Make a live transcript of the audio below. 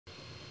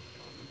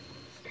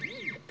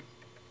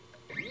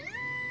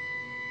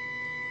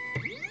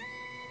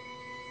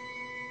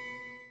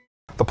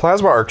The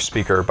Plasma Arc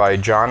speaker by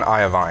John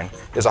Iovine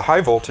is a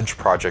high-voltage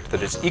project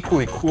that is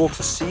equally cool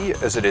to see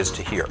as it is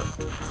to hear.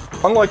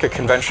 Unlike a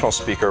conventional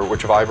speaker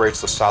which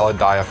vibrates the solid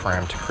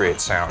diaphragm to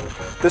create sound,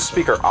 this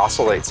speaker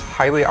oscillates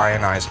highly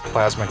ionized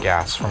plasma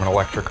gas from an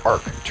electric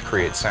arc to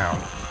create sound.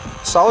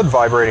 Solid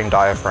vibrating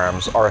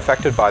diaphragms are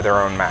affected by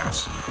their own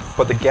mass,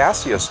 but the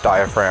gaseous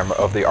diaphragm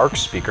of the arc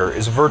speaker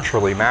is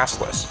virtually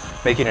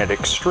massless, making it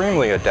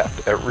extremely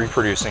adept at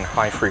reproducing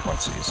high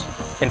frequencies.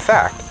 In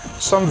fact,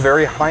 some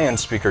very high-end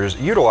speakers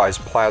utilize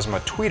plasma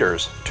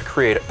tweeters to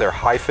create their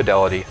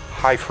high-fidelity,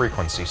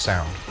 high-frequency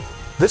sound.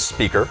 This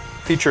speaker,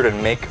 featured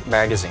in Make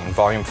magazine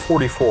volume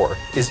 44,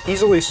 is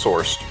easily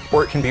sourced,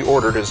 or it can be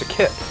ordered as a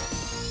kit.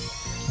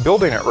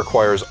 Building it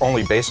requires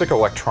only basic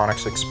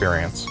electronics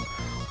experience,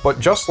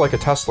 but just like a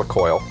Tesla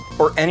coil,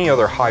 or any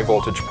other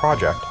high-voltage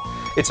project,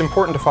 it's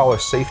important to follow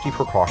safety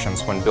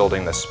precautions when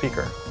building this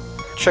speaker.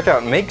 Check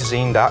out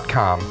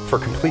makezine.com for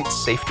complete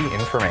safety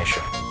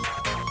information.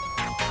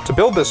 To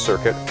build this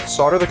circuit,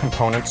 solder the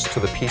components to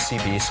the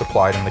PCB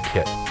supplied in the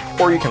kit,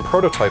 or you can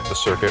prototype the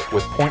circuit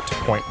with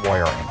point-to-point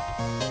wiring.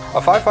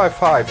 A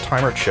 555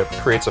 timer chip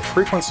creates a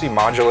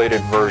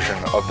frequency-modulated version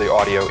of the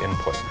audio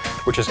input,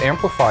 which is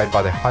amplified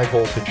by the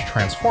high-voltage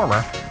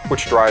transformer,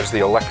 which drives the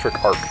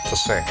electric arc to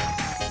sync.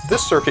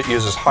 This circuit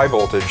uses high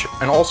voltage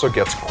and also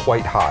gets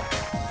quite hot.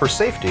 For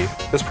safety,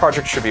 this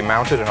project should be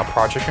mounted in a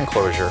project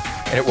enclosure,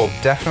 and it will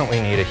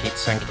definitely need a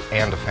heatsink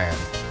and a fan.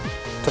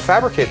 To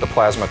fabricate the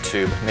plasma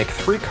tube, make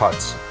 3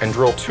 cuts and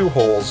drill 2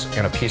 holes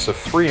in a piece of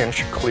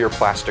 3-inch clear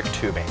plastic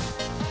tubing.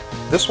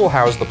 This will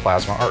house the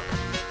plasma arc.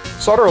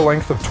 Solder a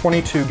length of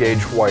 22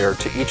 gauge wire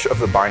to each of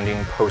the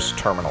binding post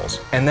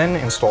terminals, and then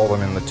install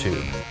them in the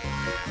tube.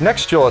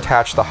 Next, you'll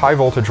attach the high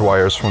voltage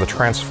wires from the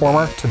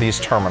transformer to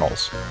these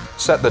terminals.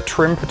 Set the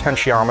trim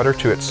potentiometer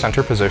to its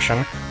center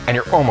position, and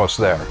you're almost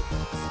there.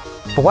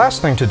 The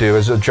last thing to do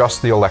is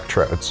adjust the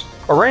electrodes.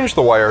 Arrange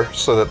the wire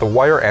so that the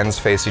wire ends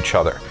face each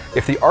other.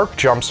 If the arc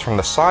jumps from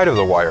the side of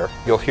the wire,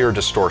 you'll hear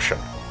distortion.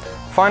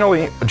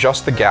 Finally,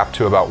 adjust the gap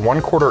to about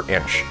 1/4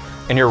 inch,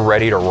 and you're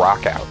ready to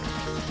rock out.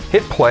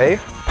 Hit play,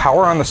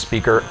 power on the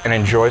speaker, and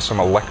enjoy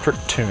some electric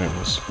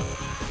tunes.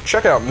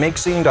 Check out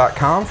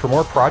makezine.com for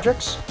more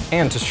projects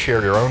and to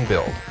share your own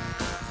build.